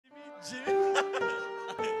I'm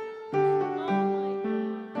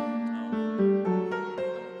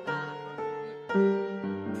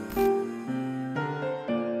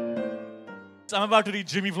about to read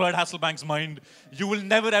Jimmy Floyd Hasselbank's mind. You will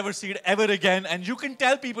never ever see it ever again, and you can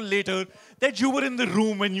tell people later that you were in the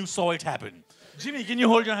room when you saw it happen. Jimmy, can you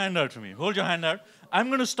hold your hand out for me? Hold your hand out. I'm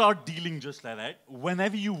going to start dealing just like that.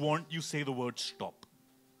 Whenever you want, you say the word stop.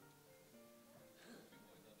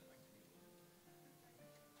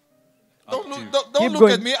 Don't look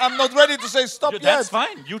at me. I'm not ready to say stop yet. That's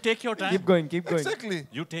fine. You take your time. Keep going, keep going. Exactly.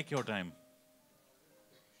 You take your time.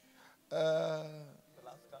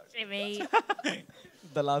 Jimmy.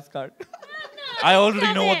 The last card. I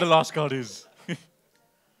already know what the last card is.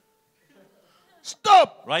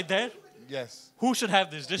 Stop! Right there? Yes. Who should have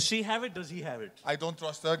this? Does she have it? Does he have it? I don't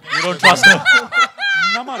trust her. You don't trust her?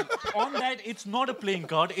 Naman, on that, it's not a playing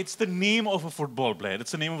card. It's the name of a football player.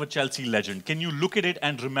 It's the name of a Chelsea legend. Can you look at it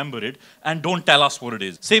and remember it? And don't tell us what it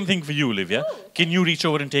is. Same thing for you, Olivia. Can you reach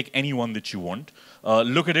over and take anyone that you want?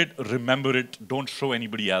 Look at it, remember it. Don't show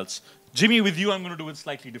anybody else. Jimmy, with you, I'm going to do it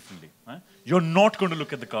slightly differently. You're not going to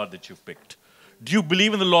look at the card that you've picked. Do you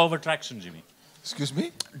believe in the law of attraction, Jimmy? Excuse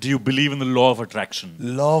me? Do you believe in the law of attraction?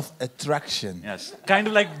 Law of attraction. Yes. Kind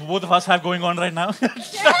of like both of us have going on right now.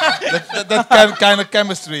 that kind of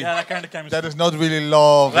chemistry. Yeah, that kind of chemistry. That is not really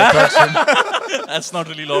law of attraction. That's not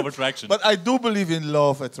really law of attraction. But I do believe in law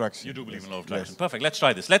of attraction. You do believe in law of attraction. Yes. Perfect. Let's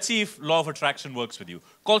try this. Let's see if law of attraction works with you.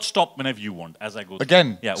 Call stop whenever you want as I go through.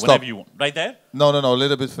 Again? Yeah, stop. whenever you want. Right there? No, a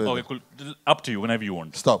little bit further. Okay, cool. Up to you, whenever you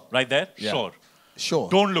want. Stop. Right there? Yeah. Sure. Sure.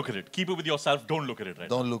 Don't look at it. Keep it with yourself. Don't look at it right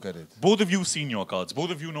Don't look at it. Both of you seen your cards.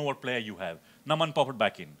 Both of you know what player you have. Naman, pop it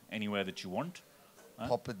back in. Anywhere that you want.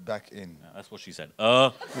 Pop it back in. Yeah, that's what she said.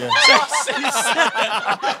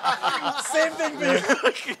 Same thing for you.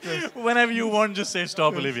 Yes. Whenever you want, just say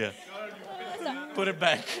stop, Olivia. Put it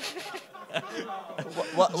back.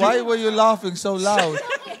 Why were you laughing so loud?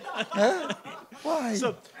 Huh? Why?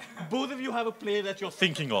 So, both of you have a player that you're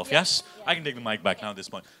thinking of, yes? I can take the mic back now at this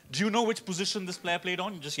point. Do you know which position this player played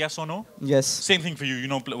on? Just yes or no? Yes. Same thing for you. You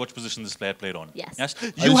know which position this player played on? Yes. Yes?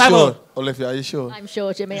 Are you sure? Olivia, are you sure? I'm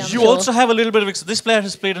sure, Jimmy. I'm you sure. also have a little bit of... This player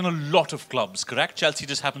has played in a lot of clubs, correct? Chelsea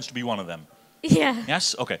just happens to be one of them. Yeah.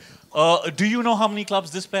 Yes? Okay. Do you know how many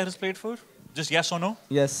clubs this player has played for? Just yes or no?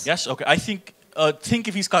 Yes. Yes? Okay. I think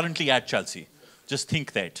if he's currently at Chelsea. Just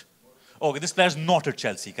think that. Okay, this player's not at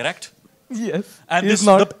Chelsea, correct? Yes. And He's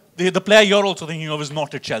not. The player you're also thinking of is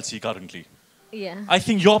not at Chelsea currently. Yeah. I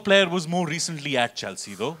think your player was more recently at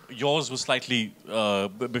Chelsea, though. Yours was slightly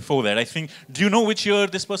before that. I think. Do you know which year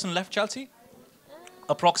this person left Chelsea?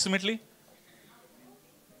 Approximately?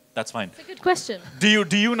 That's fine. It's a good question. Do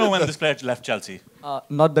you know when this player left Chelsea?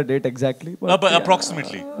 Not the date exactly. But But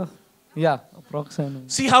approximately. Yeah, approximately.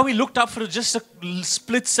 See how he looked up for just a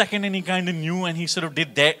split second and he kind of knew and he sort of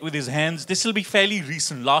did that with his hands. This will be fairly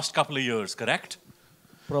recent, last couple of years, correct?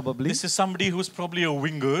 Probably. This is somebody who's probably a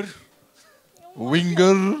winger.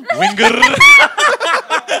 Winger.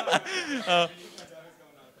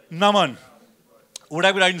 Naman, would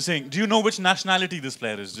I be right in saying, do you know which nationality this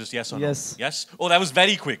player is? Just yes or no? Yes. Yes? Oh, that was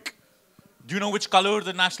very quick. Do you know which color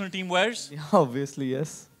the national team wears? Yeah, obviously,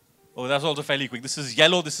 yes. Oh, that's also fairly quick. This is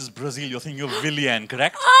yellow, this is Brazil. You're thinking of Willian,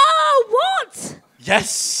 correct? Oh, what?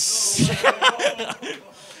 Yes!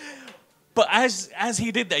 But as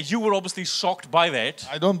he did that, you were obviously shocked by that.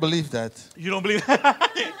 I don't believe that. You don't believe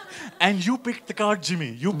that? And you picked the card,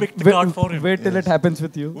 Jimmy. You picked the card for him. Wait till it happens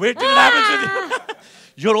with you. Wait till it happens with you.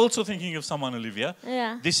 You're also thinking of someone, Olivia.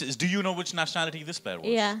 Yeah. Do you know which nationality this player was?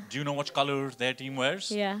 Yeah. Do you know which color their team wears?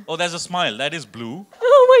 Yeah. Oh, there's a smile. That is blue.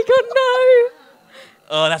 Oh my God,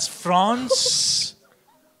 no. That's France.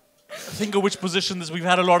 Think of which position this. We've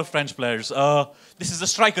had a lot of French players. This is a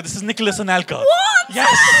striker. This is Nicolas Anelka. What?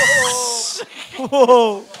 Yes.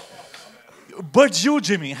 Whoa. But you,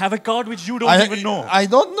 Jimmy, have a card which you don't even know. I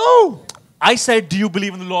don't know. I said, do you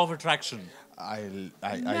believe in the law of attraction? I do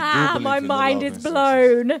My believe in mind the is law of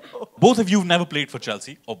attraction. blown. Both of you have never played for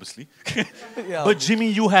Chelsea, obviously. Yeah. But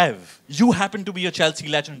Jimmy, you have. You happen to be a Chelsea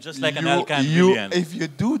legend, just like Anelka and Willian. If you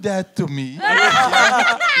do that to me,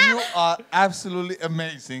 you are absolutely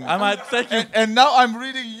amazing. Thank you. And now I'm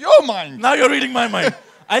reading your mind. Now you're reading my mind.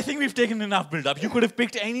 I think we've taken enough build-up. You could have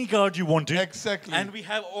picked any card you wanted. Exactly. And we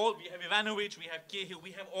have Ivanovic, we have Cahill,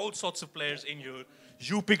 we have all sorts of players in here.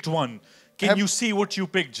 You picked one. Can you see what you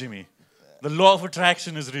picked, Jimmy? The law of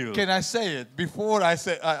attraction is real. Can I say it before I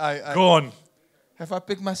say I Go on. Have I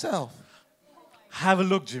picked myself? Have a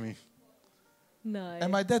look, Jimmy. No.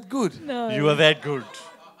 Am I that good? No. You are that good.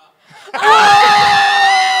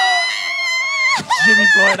 Jimmy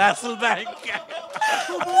Floyd Hasselbank. What the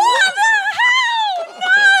hell? No!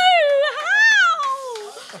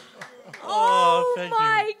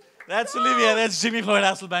 That's Olivia. That's Jimmy Floyd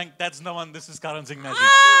Hasselbank. That's Naman. This is Karan Singh Magic.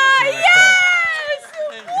 Yes!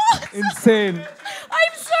 What? Insane.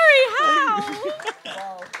 I'm sorry, how?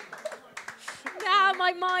 Now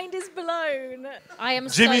my mind is blown. I am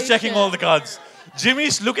Jimmy's so checking all the cards.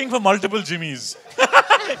 Jimmy's looking for multiple Jimmys.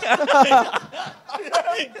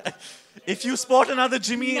 If you spot another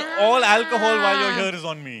Jimmy, all alcohol while you're here is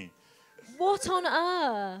on me. What on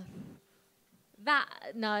earth?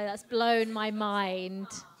 That's blown my mind.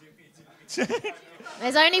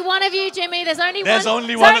 There's only one of you, Jimmy. There's only one. There's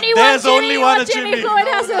only one of Jimmy Jimmy. Floyd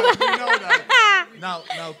Hasselbank. You know that. Now,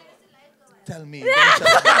 tell me. Don't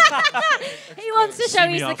tell me. He wants to show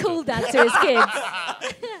he's the cool dad to his kids.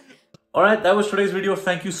 Alright, that was today's video.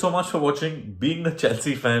 Thank you so much for watching. Being a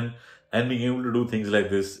Chelsea fan and being able to do things like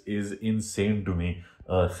this is insane to me.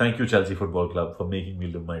 Thank you, Chelsea Football Club, for making me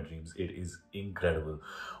live my dreams. It is incredible.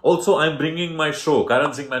 Also, I'm bringing my show,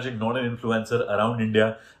 Karan Singh Magic, Not an Influencer, around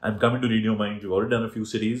India. I'm coming to read your mind. We've already done a few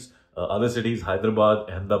cities. Other cities, Hyderabad,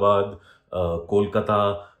 Ahmedabad,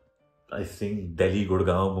 Kolkata, I think Delhi,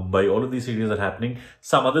 Gurgaon, Mumbai. All of these cities are happening.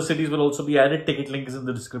 Some other cities will also be added. Ticket link is in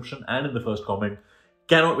the description and in the first comment.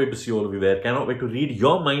 Cannot wait to see all of you there. Cannot wait to read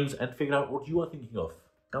your minds and figure out what you are thinking of.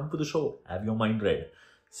 Come to the show. Have your mind read.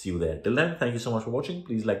 See you there. Till then, thank you so much for watching.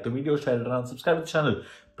 Please like the video, share it around, subscribe to the channel,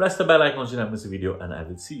 press the bell icon so you don't miss a video, and I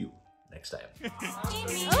will see you next time.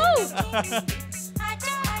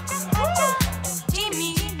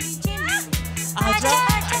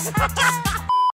 Oh.